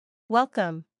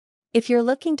Welcome! If you're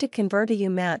looking to convert a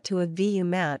UMAT to a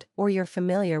VUMAT, or you're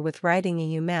familiar with writing a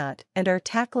UMAT and are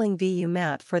tackling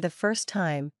VUMAT for the first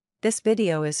time, this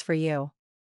video is for you.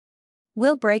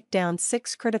 We'll break down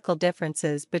 6 critical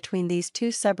differences between these two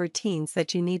subroutines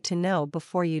that you need to know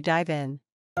before you dive in.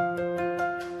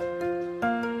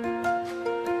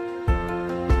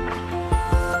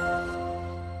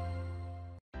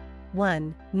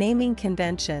 One, naming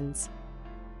conventions.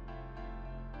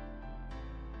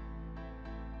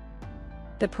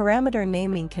 The parameter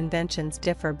naming conventions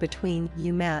differ between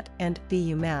UMAT and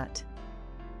VUMAT.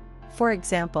 For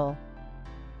example,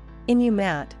 in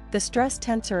UMAT, the stress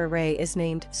tensor array is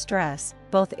named stress,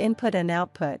 both input and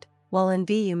output, while in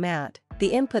VUMAT,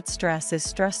 the input stress is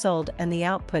stress old and the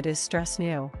output is stress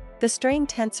new. The strain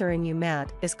tensor in UMAT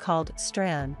is called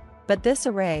strain, but this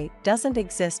array doesn't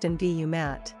exist in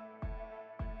VUMAT.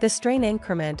 The strain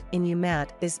increment in UMAT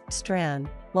is strain,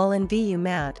 while in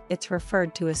VUMAT it's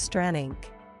referred to as straining.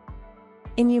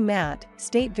 In UMAT,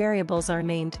 state variables are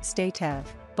named statev,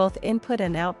 both input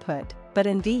and output, but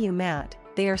in VUMAT,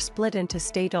 they are split into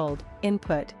state old,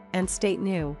 input, and state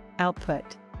new,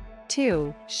 output.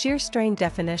 2. Shear strain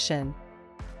definition.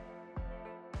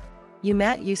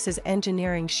 UMAT uses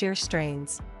engineering shear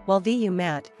strains, while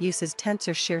VUMAT uses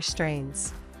tensor shear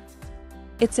strains.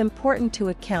 It's important to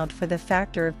account for the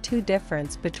factor of 2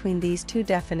 difference between these two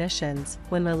definitions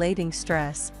when relating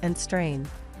stress and strain.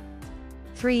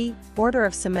 3. Order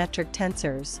of symmetric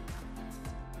tensors.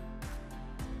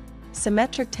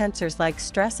 Symmetric tensors like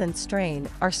stress and strain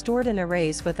are stored in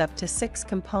arrays with up to 6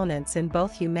 components in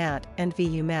both UMAT and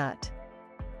VUMAT.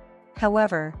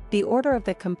 However, the order of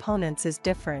the components is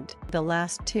different, the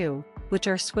last 2, which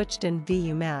are switched in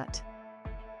VUMAT.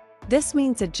 This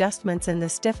means adjustments in the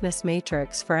stiffness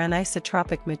matrix for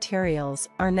anisotropic materials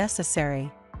are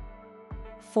necessary.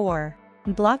 4.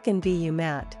 Block in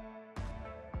VUMAT.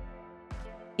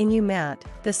 In UMAT,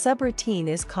 the subroutine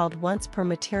is called once per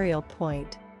material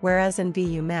point, whereas in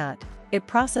VUMAT, it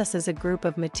processes a group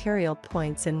of material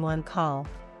points in one call.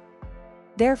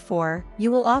 Therefore,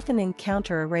 you will often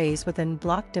encounter arrays with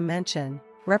nblock dimension,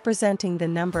 representing the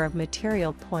number of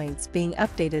material points being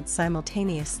updated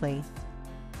simultaneously.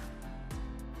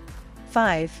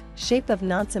 5. Shape of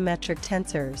non-symmetric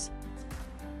tensors.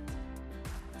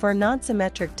 For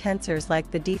non-symmetric tensors like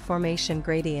the deformation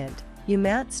gradient,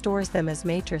 UMAT stores them as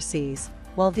matrices,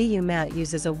 while VUMAT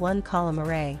uses a one-column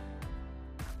array.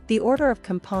 The order of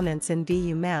components in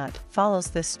VUMAT follows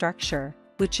this structure,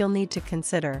 which you'll need to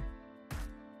consider.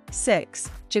 6.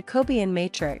 Jacobian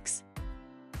matrix.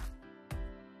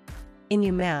 In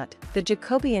UMAT, the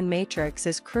Jacobian matrix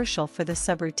is crucial for the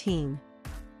subroutine.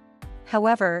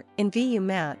 However, in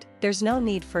VUMAT, there's no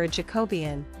need for a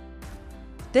Jacobian.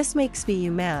 This makes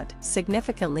VUMAT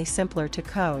significantly simpler to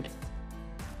code.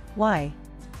 Why?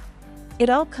 It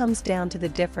all comes down to the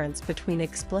difference between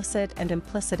explicit and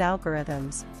implicit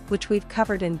algorithms, which we've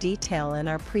covered in detail in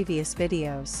our previous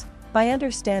videos. By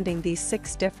understanding these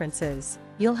 6 differences,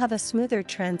 you'll have a smoother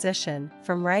transition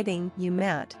from writing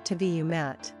UMAT to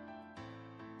VUMAT.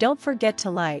 Don't forget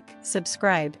to like,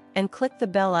 subscribe, and click the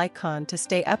bell icon to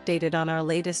stay updated on our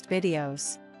latest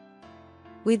videos.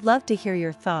 We'd love to hear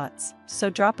your thoughts,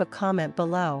 so drop a comment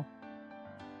below.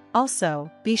 Also,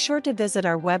 be sure to visit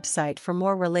our website for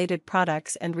more related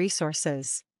products and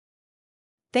resources.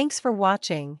 Thanks for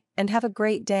watching, and have a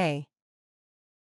great day.